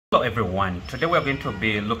Hello everyone, today we are going to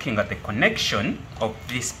be looking at the connection of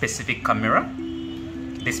this specific camera,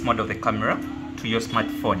 this model of the camera, to your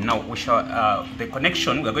smartphone. Now we shall we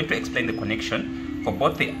are going to explain the connection for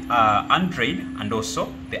both the Android and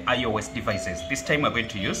also the iOS devices. This time we are going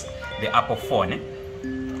to use the Apple phone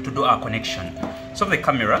to do our connection. So the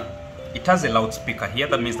camera, it has a loudspeaker here.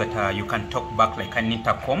 That means that you can talk back like an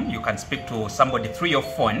intercom. You can speak to somebody through your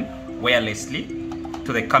phone wirelessly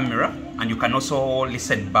to the camera, and you can also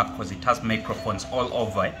listen back because it has microphones all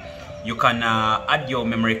over. You can add your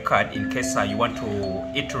memory card in case you want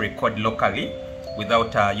it to record locally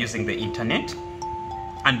without using the internet.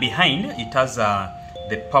 And behind it has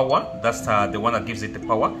the power, that's the one that gives it the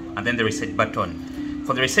power, and then the reset button.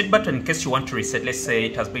 For the reset button, in case you want to reset, let's say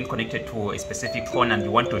it has been connected to a specific phone and you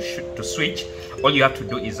want to switch, all you have to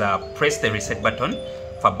do is press the reset button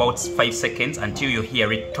for about 5 seconds until you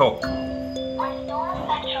hear it talk.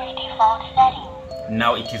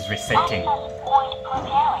 Now it is resetting.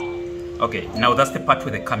 Okay, now that's the part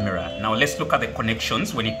with the camera. Now let's look at the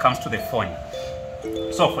connections when it comes to the phone.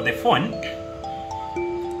 So for the phone,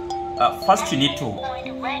 first you need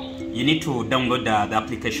to download the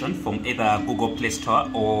application from either Google Play Store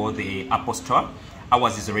or the Apple Store.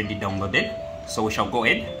 Ours is already downloaded, so we shall go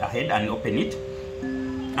ahead and open it.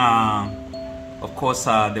 Of course,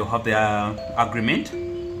 they'll have the agreement.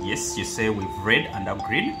 Yes, you say we've read and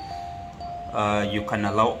agreed. You can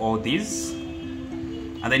allow all these,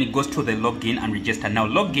 and then it goes to the login and register. Now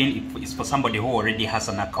login is for somebody who already has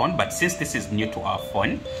an account, but since this is new to our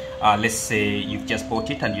phone, let's say you've just bought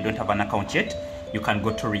it and you don't have an account yet, you can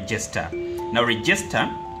go to register. Now register,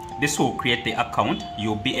 this will create the account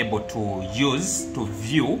you'll be able to use to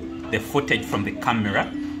view the footage from the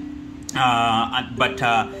camera. But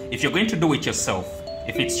if you're going to do it yourself,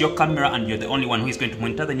 if it's your camera and you're the only one who is going to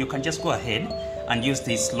monitor, then you can just go ahead and use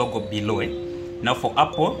this logo below it. Now for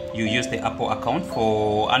Apple, you use the Apple account.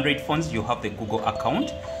 For Android phones, you have the Google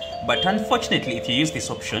account. But unfortunately, if you use this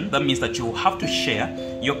option, that means that you have to share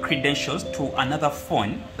your credentials to another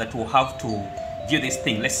phone that will have to view this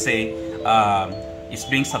thing. Let's say it's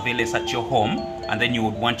doing surveillance at your home, and then you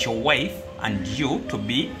would want your wife and you to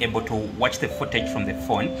be able to watch the footage from the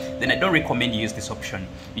phone. Then I don't recommend you use this option.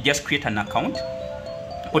 You just create an account,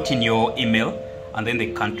 put in your email and then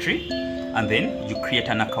the country, and then you create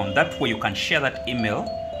an account. That way you can share that email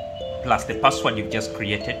plus the password you've just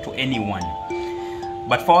created to anyone.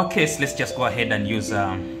 But for our case, let's just go ahead and use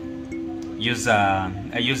the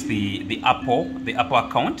Apple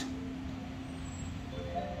account,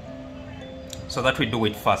 so that we do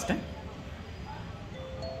it first.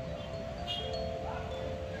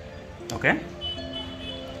 Okay.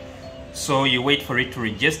 So you wait for it to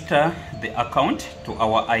register the account to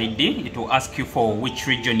our ID. It will ask you for which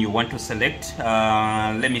region you want to select.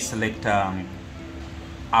 Let me select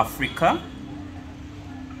Africa.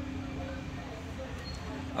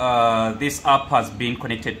 This app has been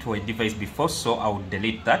connected to a device before, so I will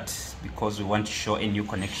delete that because we want to show a new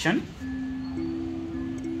connection.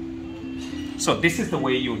 So this is the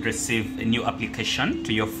way you would receive a new application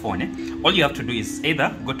to your phone. All you have to do is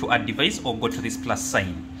either go to add device or go to this plus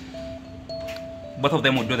sign. Both of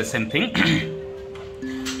them will do the same thing.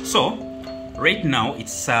 So right now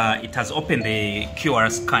it has opened the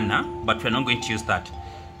QR scanner, but we're not going to use that.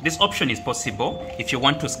 This option is possible if you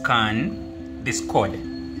want to scan this code,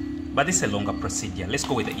 but this is a longer procedure. Let's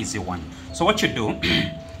go with the easy one. So what you do,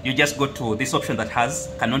 you just go to this option that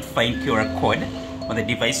cannot find QR code on the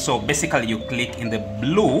device. So basically you click in the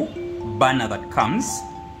blue banner that comes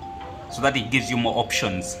so that it gives you more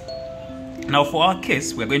options. Now for our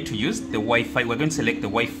case, we're going to use the Wi-Fi. We're going to select the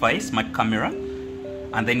Wi-Fi smart camera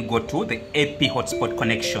and then go to the AP hotspot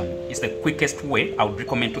connection. It's the quickest way I would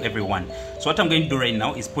recommend to everyone. So what I'm going to do right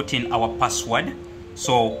now is put in our password.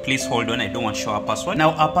 So please hold on, I don't want to show our password.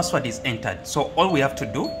 Now our password is entered. So all we have to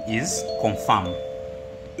do is confirm.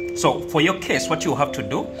 So for your case, what you have to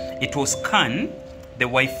do, it will scan the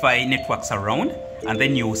Wi-Fi networks around, and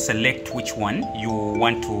then you select which one you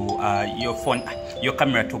want to your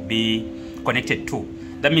camera to be connected to.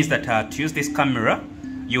 That means that to use this camera,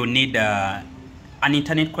 you need an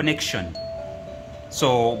internet connection.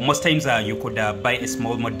 So most times you could buy a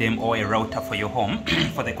small modem or a router for your home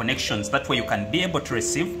for the connections. That way you can be able to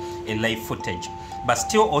receive a live footage. But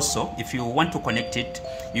still also, if you want to connect it,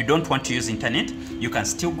 you don't want to use internet, you can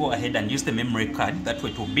still go ahead and use the memory card. That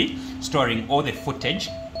way it will be storing all the footage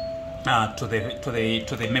to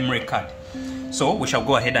the memory card. So we shall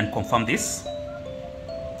go ahead and confirm this.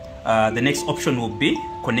 The next option will be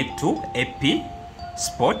connect to AP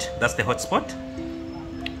spot. That's the hotspot.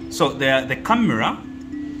 So the camera,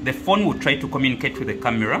 the phone will try to communicate with the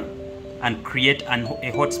camera, and create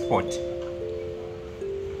a hotspot.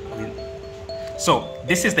 So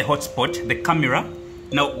this is the hotspot, the camera.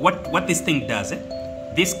 Now what this thing does,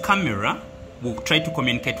 this camera will try to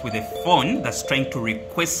communicate with a phone that's trying to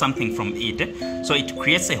request something from it. So it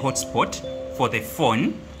creates a hotspot for the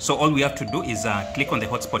phone. So all we have to do is click on the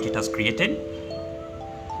hotspot it has created.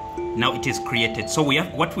 Now it is created. So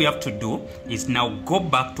what we have to do is now go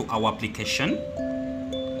back to our application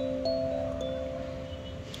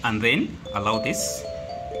and then allow this.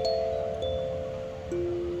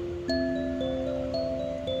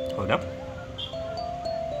 Hold up.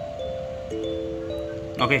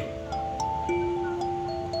 Okay.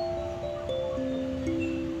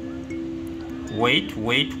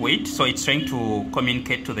 Wait. So it's trying to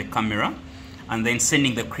communicate to the camera and then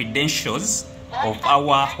sending the credentials of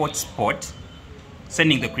our hotspot,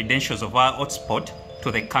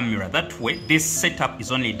 to the camera. That way, this setup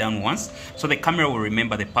is only done once. So the camera will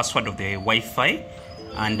remember the password of the Wi-Fi,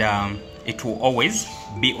 and it will always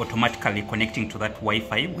be automatically connecting to that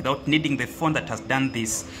Wi-Fi without needing the phone that has done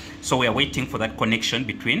this. So we are waiting for that connection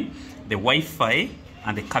between the Wi-Fi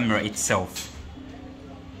and the camera itself.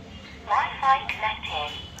 Wi-Fi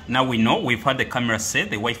connected. Now we know, we've had the camera say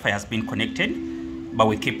the Wi-Fi has been connected, but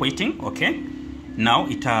we keep waiting. Okay, now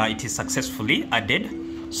it is successfully added.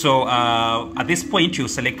 So at this point, you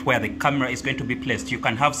select where the camera is going to be placed. You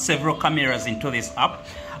can have several cameras into this app.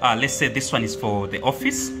 Let's say this one is for the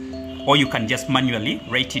office, or you can just manually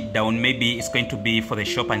write it down. Maybe it's going to be for the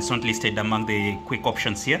shop and it's not listed among the quick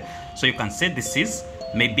options here. So you can say this is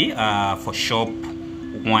maybe for shop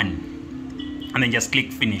 1, and then just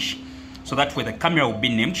click finish. So that way the camera will be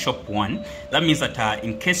named shop 1. That means that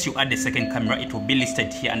in case you add a second camera, it will be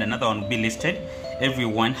listed here and another one will be listed,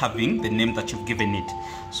 everyone having the name that you've given it.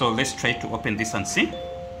 So let's try to open this and see.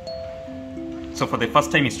 So for the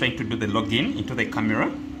first time, it's trying to do the login into the camera.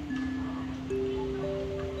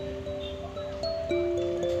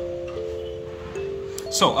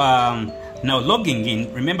 So now logging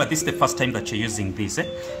in, remember this is the first time that you're using this.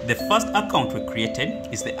 The first account we created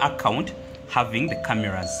is the account having the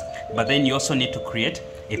cameras, but then you also need to create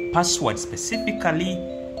a password specifically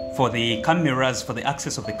for the cameras, for the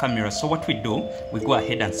access of the cameras. So what we do, we go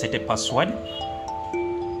ahead and set a password.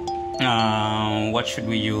 What should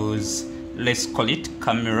we use? Let's call it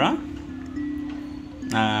camera.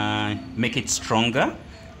 Make it stronger.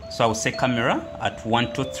 So I will say camera at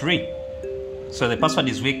 1, 2, 3. So the password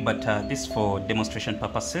is weak, but this for demonstration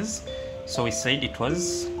purposes. So we said it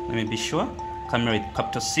was, let me be sure, camera with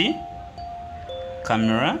capital C,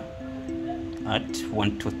 camera at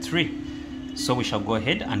 1, 2, 3. So we shall go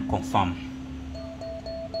ahead and confirm.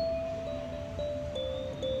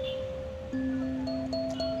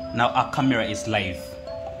 Now our camera is live.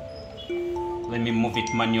 Let me move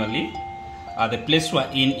it manually. The place we're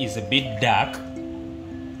in is a bit dark,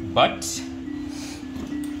 but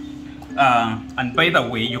and by the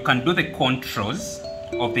way, you can do the controls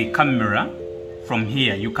of the camera from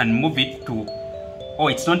here. You can move it to, oh,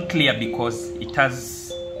 it's not clear because it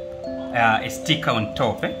has a sticker on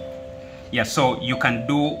top. Yeah, so you can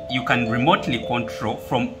remotely control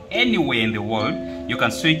from anywhere in the world. You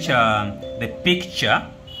can switch the picture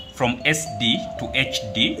from SD to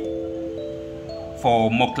HD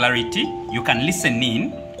for more clarity. You can listen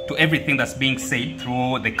in to everything that's being said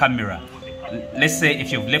through the camera. Let's say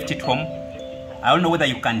if you've left it home, I don't know whether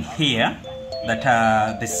you can hear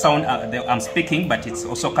that the sound I'm speaking, but it's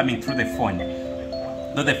also coming through the phone,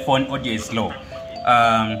 though the phone audio is low.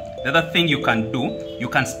 The other thing you can do, you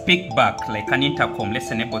can speak back like an intercom.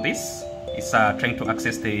 Let's enable this. It's trying to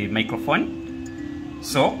access the microphone.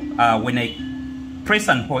 So when I press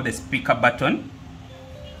and hold the speaker button,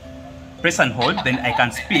 press and hold, then I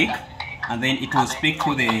can speak, and then it will speak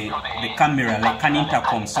through the camera like an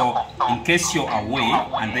intercom. So in case you're away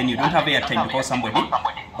and then you don't have airtime to call somebody,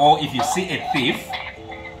 or if you see a thief,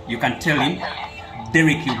 you can tell him,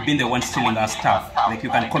 Derek, you've been the one stealing our stuff. Like, you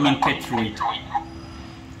can communicate through it.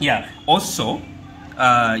 Yeah, also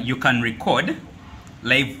you can record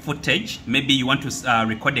live footage. Maybe you want to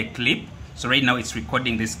record a clip. So right now it's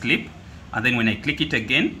recording this clip, and then when I click it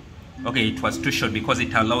again, okay, it was too short because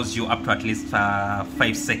it allows you up to at least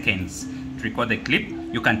 5 seconds to record the clip.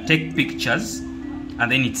 You can take pictures and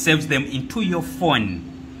then it saves them into your phone.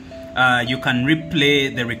 You can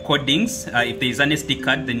replay the recordings. If there is an SD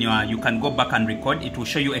card, then you can go back and record. It will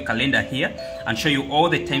show you a calendar here and show you all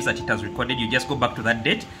the times that it has recorded. You just go back to that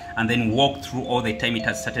date and then walk through all the time it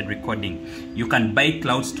has started recording. You can buy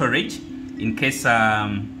cloud storage in case,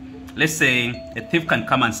 let's say, a thief can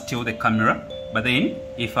come and steal the camera. But then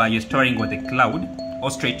if you're storing on the cloud or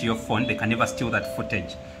straight to your phone, they can never steal that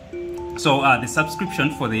footage. So the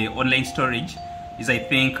subscription for the online storage is, I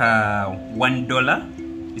think,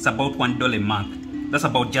 $1. It's about $1 a month. That's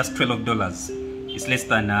about just $12. It's less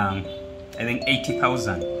than I think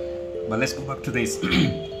 80,000. But let's go back to this.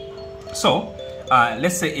 So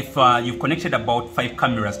let's say if you've connected about 5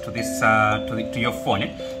 cameras to this to your phone,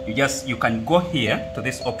 you can go here to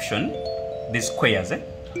this option, these squares.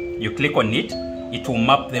 You click on it, it will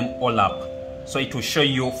map them all up. So it will show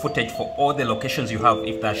you footage for all the locations you have.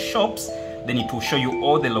 If there are shops, then it will show you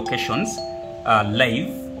all the locations live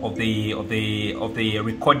of the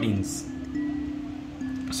recordings.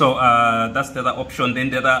 So that's the other option. Then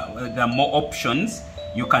there are more options.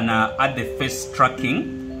 You can add the face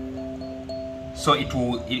tracking. So it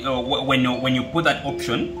will when you put that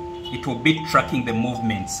option, it will be tracking the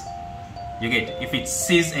movements. You get, if it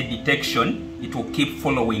sees a detection, it will keep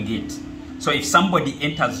following it. So if somebody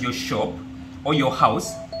enters your shop or your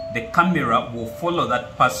house, the camera will follow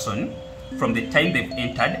that person from the time they've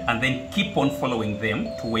entered and then keep on following them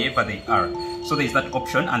to wherever they are. So there's that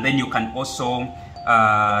option, and then you can also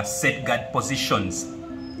set guard positions.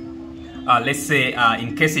 Let's say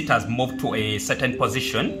in case it has moved to a certain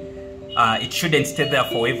position, it shouldn't stay there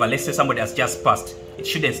forever. Let's say somebody has just passed. It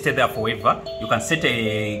shouldn't stay there forever. You can set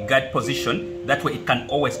a guard position. That way it can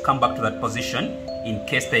always come back to that position in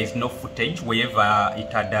case there is no footage wherever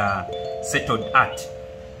it had settled at.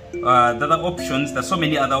 The other options, there's so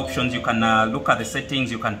many other options. You can look at the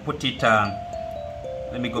settings. You can put it,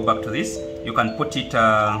 let me go back to this. You can put it,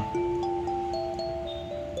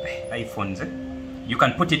 iPhones, you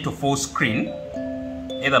can put it to full screen.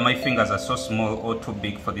 Either my fingers are so small or too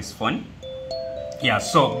big for this phone. Yeah,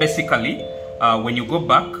 so basically, when you go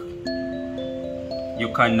back, you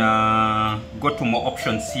can go to more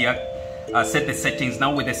options here. Set the settings.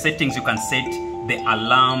 Now with the settings, you can set the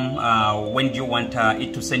alarm. When do you want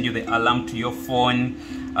it to send you the alarm to your phone?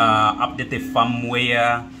 Update the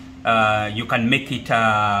firmware. You can make it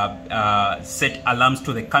set alarms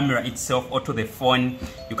to the camera itself or to the phone.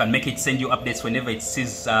 You can make it send you updates whenever it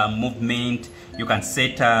sees movement. You can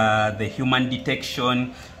set the human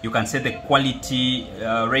detection. You can set the quality.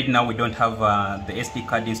 Right now we don't have the SD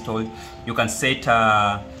card installed. You can set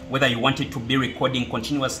whether you want it to be recording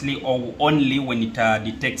continuously or only when it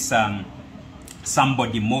detects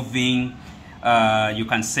somebody moving. You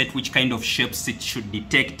can set which kind of shapes it should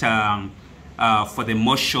detect for the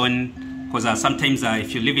motion, because sometimes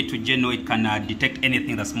if you leave it to Geno, it can detect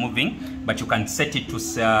anything that's moving, but you can set it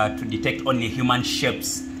to detect only human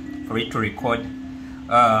shapes for it to record.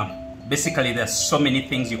 Basically, there's so many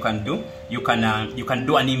things you can do. You can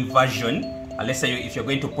do an inversion. Let's say if you're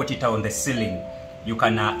going to put it on the ceiling, you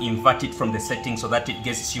can invert it from the settings so that it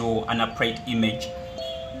gets you an upright image.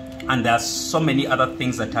 And there are so many other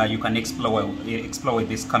things that you can explore with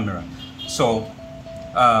this camera. So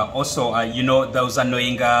also, you know, those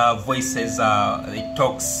annoying voices,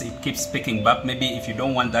 it keeps speaking back. Maybe if you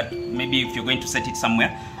don't want that, maybe if you're going to set it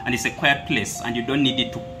somewhere and it's a quiet place and you don't need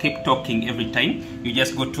it to keep talking every time, you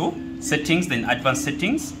just go to settings, then advanced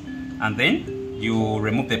settings, and then you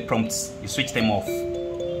remove the prompts, you switch them off.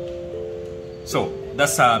 So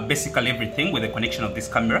that's basically everything with the connection of this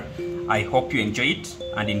camera. I hope you enjoy it,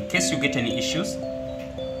 and in case you get any issues,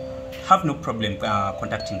 have no problem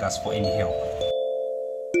contacting us for any help.